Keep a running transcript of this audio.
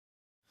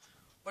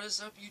What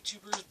is up,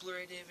 YouTubers?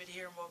 Blu-rayDave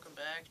here, and welcome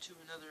back to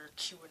another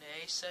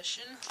Q&A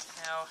session.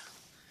 Now,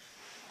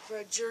 I've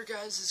read your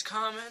guys'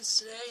 comments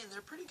today, and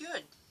they're pretty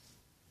good.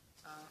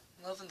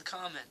 Loving the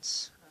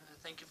comments.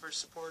 Thank you for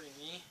supporting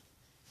me.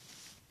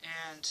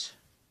 And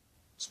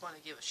just want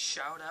to give a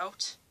shout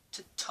out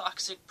to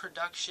Toxic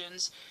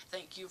Productions.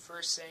 Thank you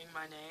for saying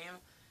my name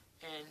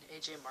and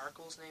AJ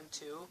Markle's name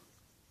too.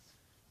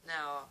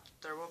 Now,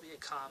 there will be a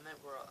comment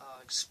where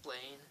I'll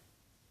explain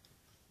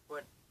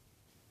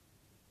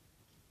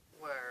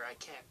where I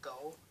can't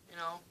go, you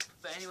know.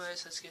 But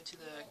anyways, let's get to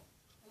the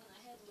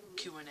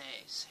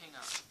Q&As. Hang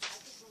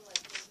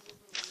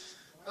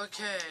on.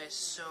 Okay,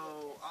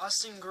 so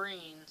Austin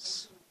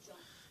Greens,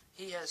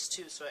 he has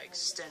two, so I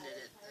extended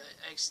it.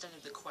 I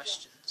extended the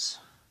questions.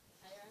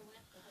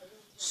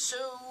 So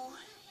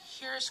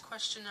here's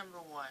question number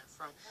 1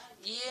 from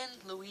Ian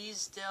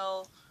Luis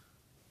del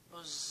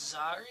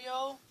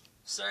Rosario.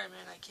 Sorry,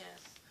 man, I can't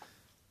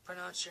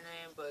pronounce your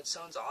name, but it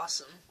sounds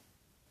awesome.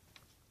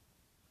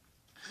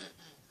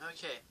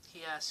 Okay,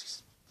 he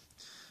asks,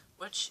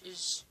 which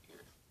is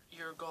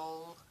your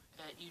goal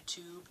at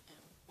YouTube, and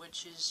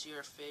which is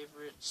your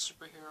favorite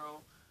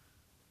superhero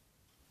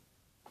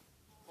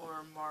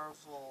or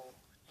Marvel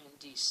and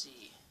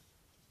DC?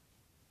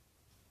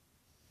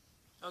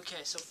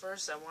 Okay, so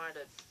first I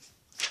wanted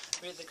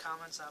to read the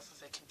comments off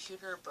of a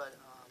computer, but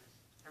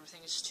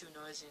everything is too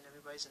noisy and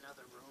everybody's in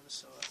other rooms,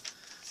 so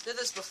I did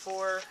this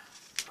before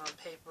on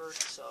paper,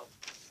 so...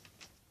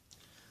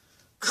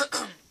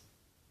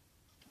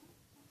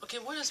 Okay,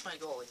 what is my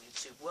goal on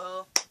YouTube?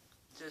 Well,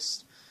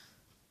 just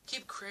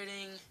keep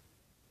creating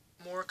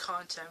more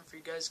content for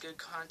you guys, good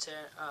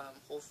content.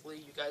 Hopefully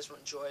you guys will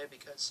enjoy it,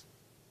 because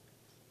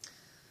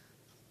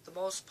the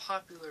most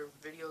popular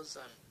videos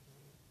on,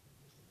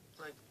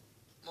 like,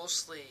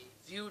 mostly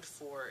viewed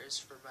for is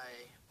for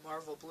my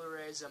Marvel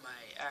Blu-rays and my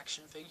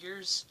action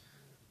figures.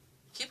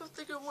 Keep up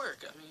the good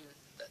work. I mean,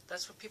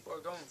 that's what people are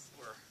going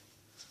for.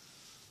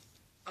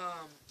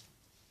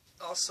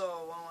 Also,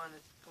 I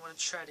want to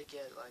try to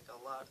get like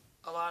a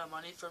lot of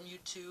money from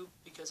YouTube,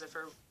 because I've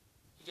heard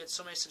you get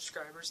so many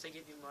subscribers, they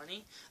give you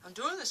money. I'm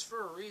doing this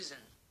for a reason,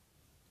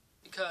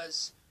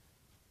 because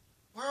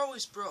we're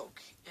always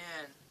broke,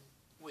 and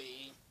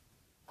we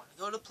want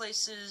to go to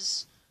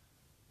places,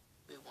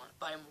 we want to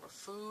buy more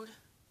food,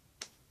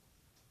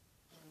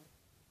 and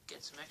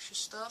get some extra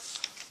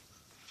stuff.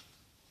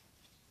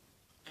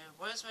 And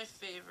what is my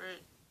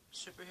favorite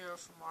superhero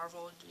from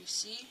Marvel and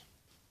DC?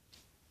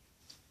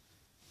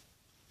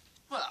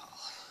 Well,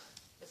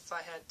 if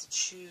I had to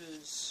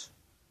choose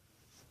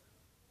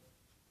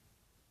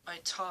my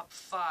top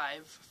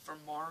 5 from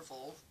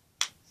Marvel,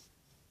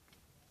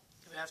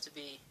 it would have to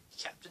be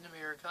Captain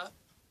America,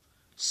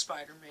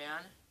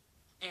 Spider-Man,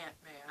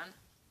 Ant-Man,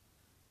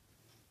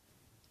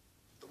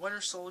 the Winter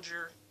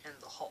Soldier, and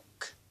the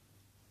Hulk.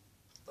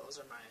 Those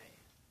are my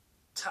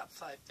top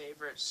 5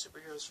 favorite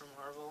superheroes from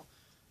Marvel.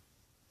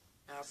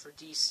 Now for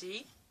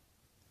DC,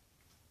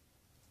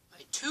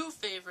 my 2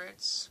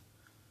 favorites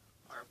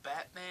are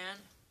Batman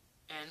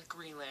and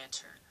Green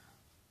Lantern.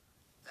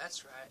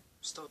 That's right,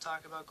 still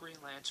talking about Green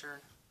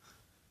Lantern.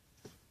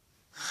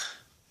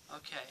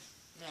 Okay,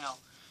 now,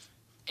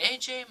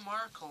 AJ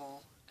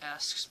Markle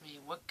asks me,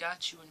 what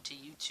got you into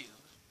YouTube?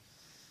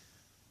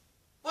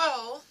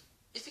 Well,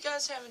 if you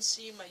guys haven't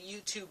seen my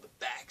YouTube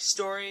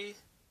backstory,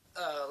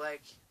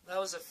 like, that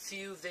was a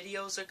few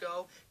videos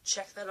ago,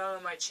 check that out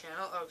on my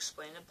channel. I'll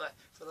explain it, but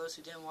for those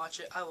who didn't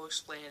watch it, I will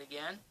explain it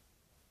again.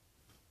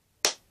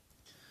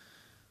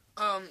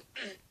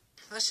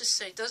 Let's just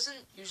say,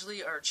 doesn't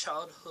usually our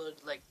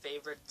childhood, like,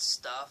 favorite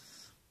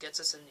stuff gets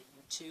us into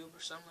YouTube or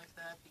something like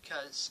that?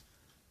 Because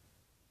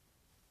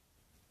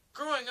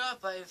growing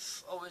up,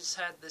 I've always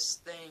had this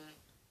thing,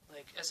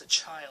 like, as a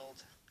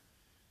child,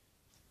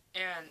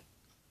 and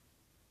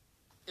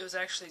it was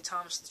actually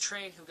Thomas the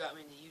Train who got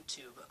me into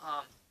YouTube.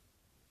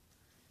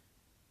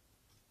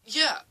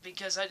 Yeah,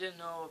 because I didn't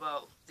know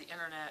about the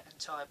internet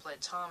until I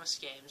played Thomas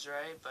games,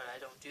 right? But I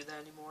don't do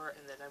that anymore,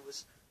 and then I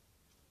was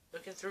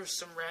looking through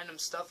some random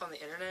stuff on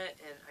the internet,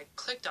 and I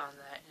clicked on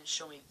that, and it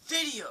showed me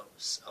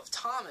videos of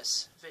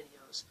Thomas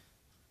videos.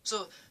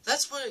 So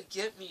that's what it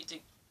get me to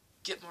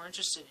get more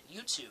interested in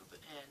YouTube,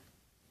 and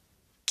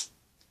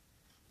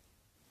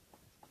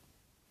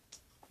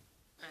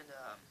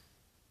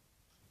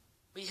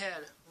we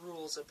had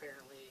rules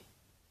apparently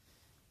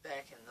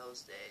back in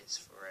those days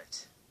for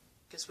it,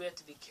 because we had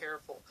to be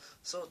careful.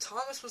 So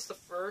Thomas was the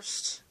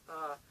first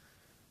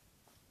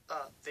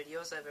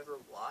videos I've ever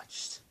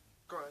watched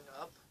growing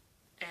up.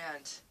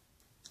 And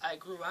I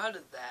grew out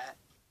of that,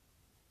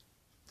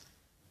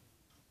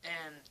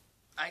 and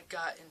I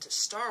got into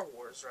Star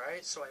Wars,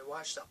 right? So I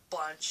watched a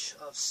bunch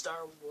of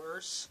Star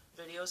Wars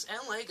videos and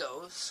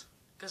Legos,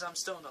 because I'm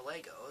still into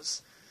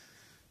Legos.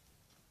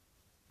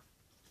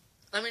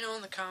 Let me know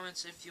in the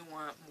comments if you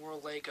want more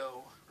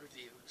Lego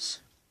reviews.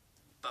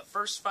 But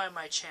first, find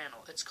my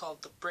channel. It's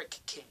called The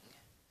Brick King.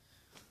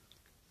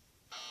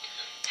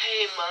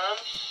 Hey, Mom.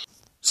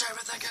 Sorry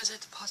about that, guys. I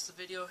had to pause the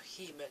video.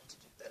 He meant to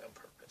do that on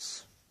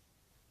purpose.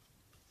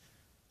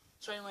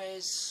 So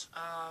anyways,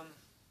 I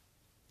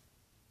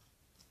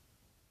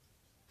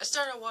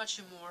started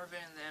watching more of it,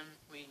 and then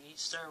we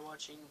started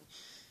watching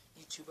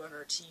YouTube on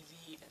our TV,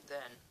 and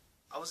then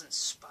I was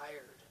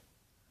inspired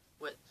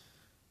with,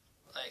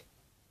 like,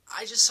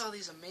 I just saw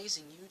these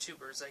amazing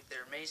YouTubers, like,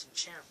 their amazing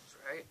channels,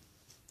 right?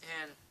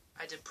 And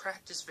I did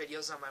practice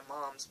videos on my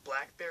mom's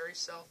BlackBerry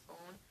cell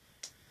phone.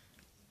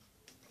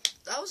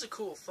 That was a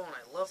cool phone.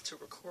 I love to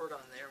record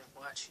on there and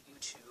watch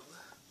YouTube.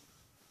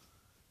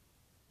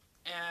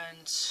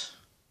 And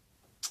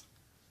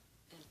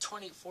in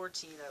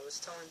 2014, I was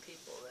telling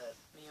people that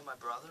me and my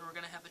brother were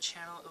going to have a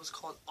channel. It was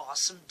called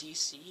Awesome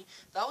DC.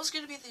 That was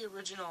going to be the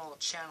original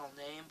channel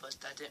name, but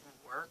that didn't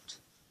work.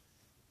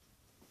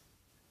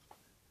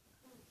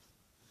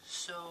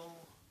 So,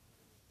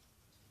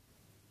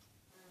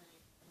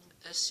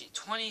 let's see,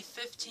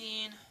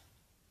 2015,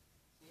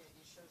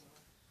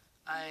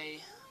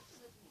 I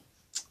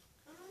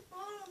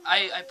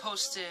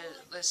posted,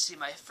 let's see,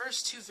 my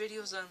first 2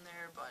 videos on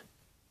there, but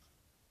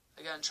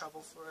I got in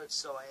trouble for it,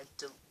 so I had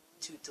to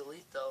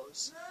delete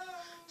those.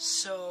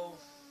 So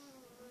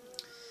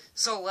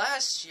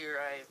last year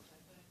I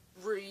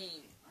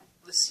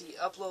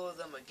uploaded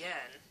them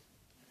again.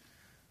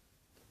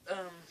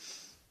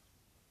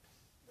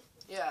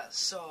 Yeah,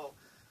 so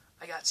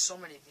I got so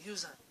many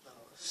views on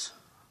those.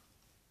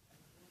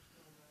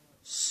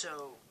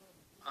 So,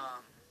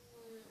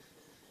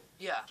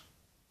 yeah,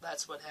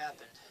 that's what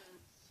happened.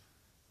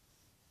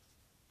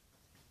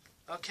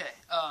 Okay,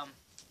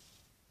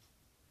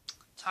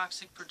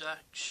 Toxic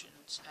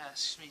Productions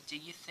asks me, do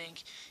you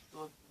think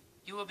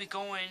you will be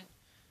going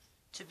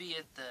to be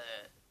at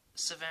the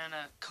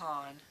Savannah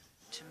Con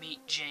to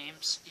meet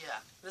James? Yeah,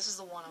 this is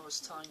the one I was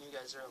telling you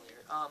guys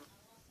earlier.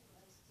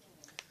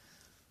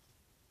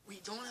 We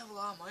don't have a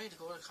lot of money to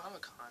go to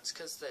Comic-Cons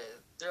because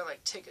they're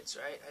like tickets,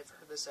 right? I've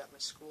heard this at my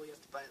school. You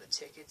have to buy the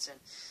tickets, and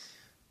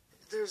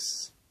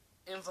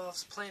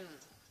involves plane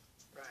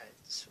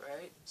rides,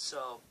 right?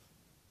 So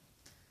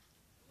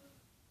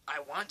I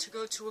want to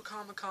go to a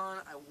Comic-Con.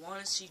 I want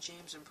to see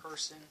James in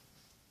person,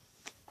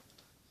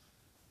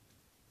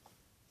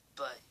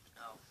 but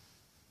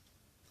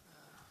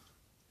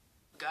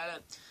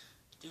gotta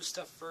do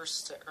stuff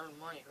first to earn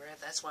money, right?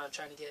 That's why I'm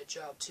trying to get a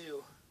job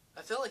too.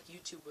 I feel like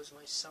YouTube was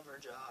my summer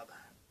job.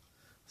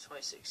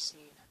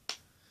 2016.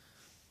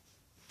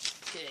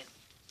 Okay,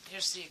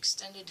 here's the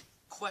extended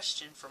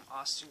question from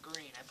Austin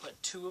Green. I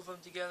put 2 of them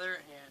together,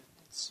 and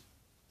it's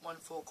one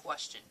full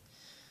question.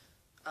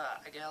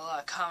 I got a lot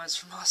of comments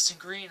from Austin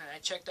Green, and I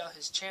checked out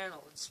his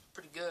channel. It's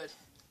pretty good.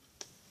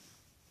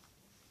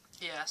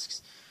 He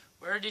asks,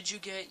 where did you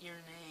get your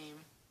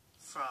name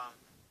from?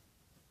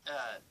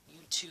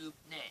 YouTube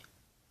name.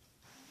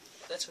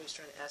 That's what he's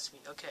trying to ask me.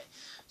 Okay,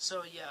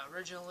 so yeah,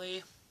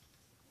 originally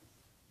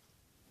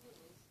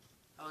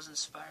I was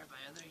inspired by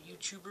other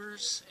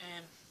YouTubers,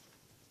 and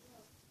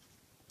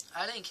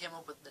I didn't come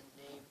up with the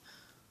name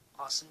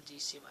Awesome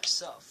DC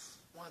myself.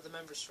 One of the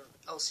members from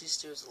LC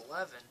Studios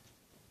 11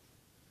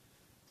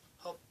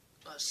 helped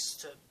us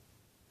to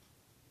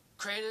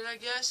create it, I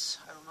guess.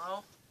 I don't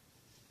know.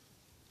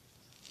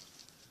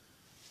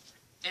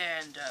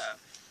 And I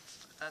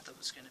thought that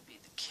was going to be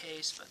the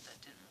case, but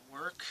that didn't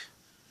work.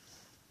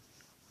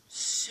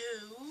 So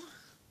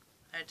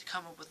I had to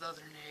come up with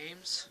other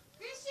names.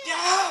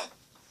 Yeah!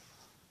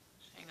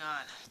 Hang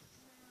on.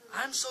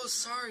 I'm so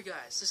sorry,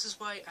 guys. This is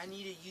why I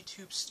need a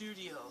YouTube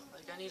studio.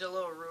 Like, I need a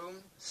little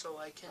room so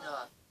I can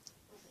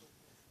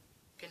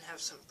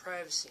have some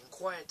privacy and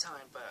quiet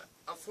time. But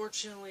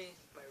unfortunately,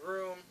 my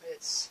room,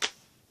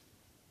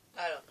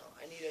 I don't know.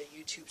 I need a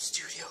YouTube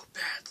studio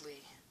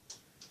badly.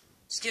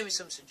 Just give me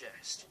some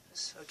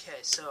suggestions.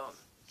 Okay, so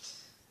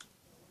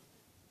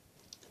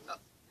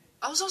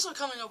I was also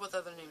coming up with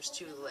other names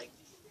too, like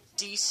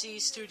DC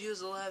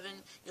Studios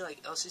 11,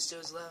 like LC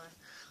Studios 11,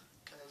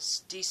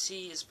 because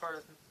DC is part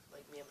of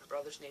like me and my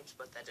brother's names,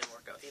 but that didn't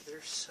work out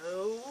either.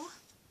 So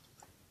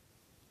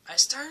I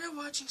started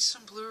watching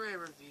some Blu-ray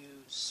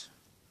reviews,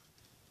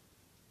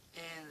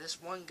 and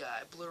this one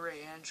guy,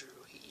 Blu-ray Andrew,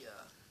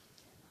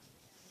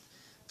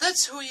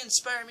 that's who he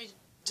inspired me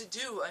to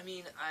do. I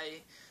mean,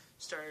 I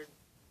started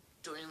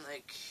doing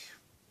like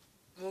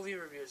movie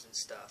reviews and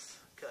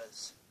stuff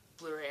because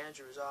Blu-ray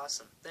Andrew is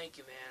awesome. Thank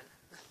you, man.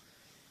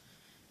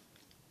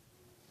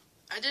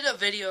 I did a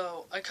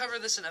video, I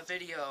covered this in a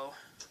video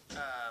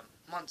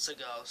months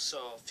ago,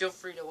 so feel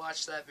free to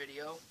watch that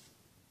video.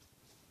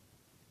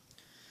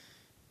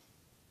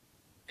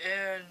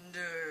 And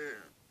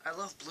I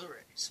love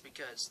Blu-rays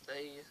because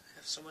they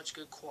have so much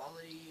good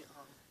quality.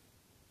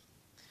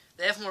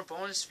 They have more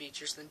bonus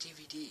features than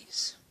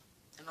DVDs.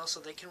 And also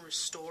they can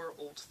restore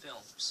old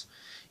films.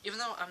 Even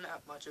though I'm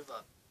not much of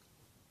a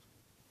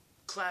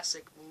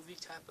classic movie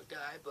type of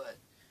guy, but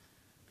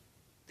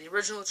the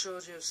original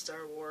trilogy of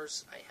Star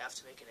Wars, I have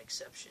to make an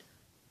exception.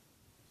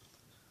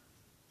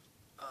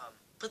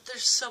 But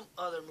there's some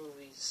other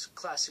movies,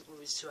 classic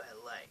movies too, I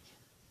like.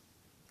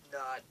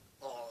 Not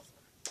all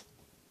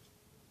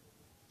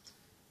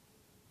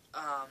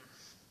of them.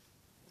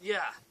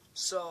 Yeah,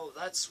 so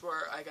that's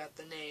where I got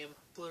the name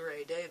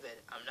Blu-rayDave.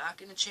 I'm not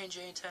going to change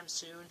anytime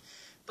soon.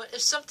 But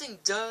if something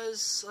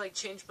does, like,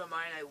 change my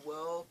mind, I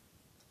will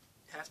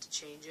have to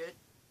change it.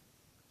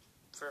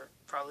 For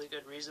probably a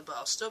good reason. But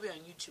I'll still be on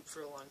YouTube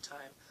for a long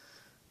time.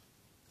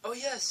 Oh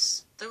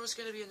yes, there was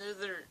going to be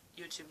another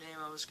YouTube name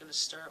I was going to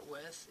start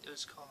with. It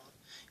was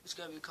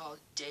going to be called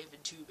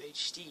DaveandTube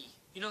HD.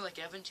 You know, like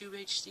EvanTube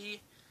HD?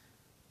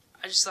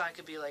 I just thought I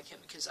could be like him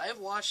because I've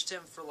watched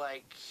him for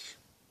like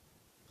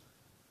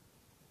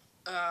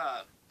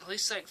at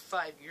least like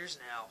 5 years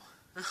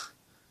now.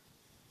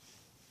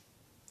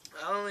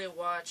 I only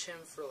watch him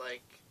for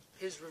like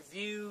his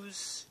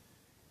reviews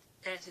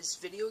and his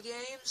video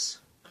games.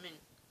 I mean,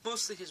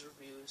 mostly his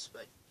reviews,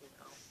 but you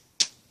know.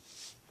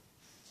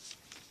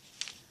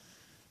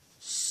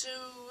 So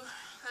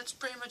that's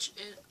pretty much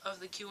it of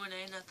the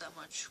Q&A. Not that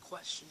much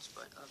questions,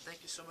 but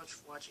thank you so much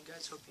for watching,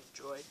 guys. Hope you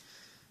enjoyed.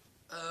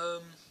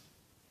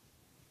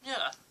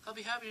 Yeah, I'll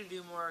be happy to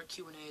do more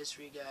Q&As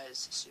for you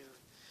guys soon.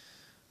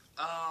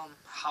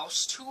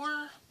 House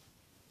tour?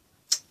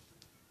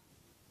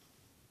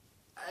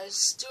 I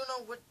still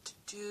don't know what to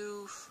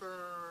do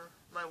for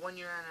my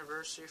 1-year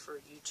anniversary for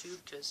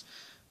YouTube, because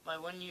my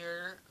 1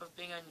 year of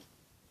being on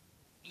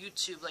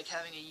YouTube, like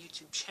having a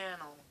YouTube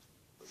channel,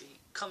 will be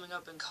coming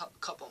up in a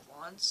couple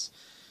months.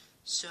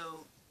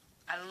 So,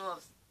 I don't know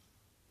if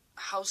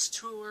house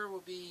tour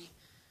will be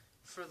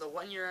for the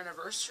 1-year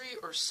anniversary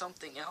or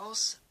something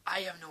else. I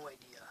have no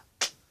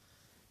idea.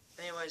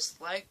 Anyways,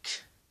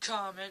 like,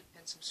 comment,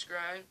 and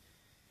subscribe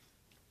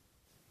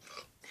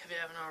if you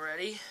haven't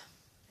already.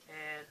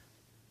 And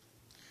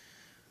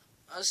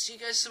I'll see you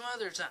guys some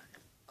other time.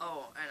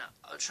 Oh, and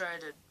I'll try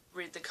to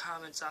read the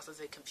comments off of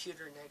a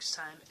computer next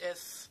time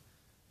if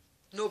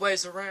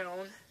nobody's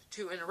around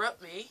to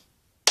interrupt me.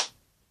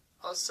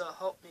 Also,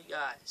 help me,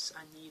 guys.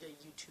 I need a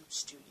YouTube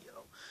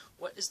studio.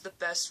 What is the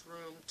best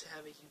room to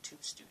have a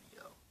YouTube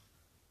studio?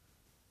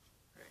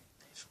 Alright,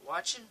 thanks for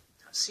watching.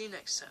 I'll see you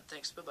next time.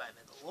 Thanks, bye-bye,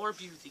 man. The Lord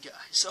be with you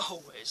guys.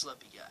 Always love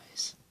you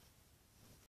guys.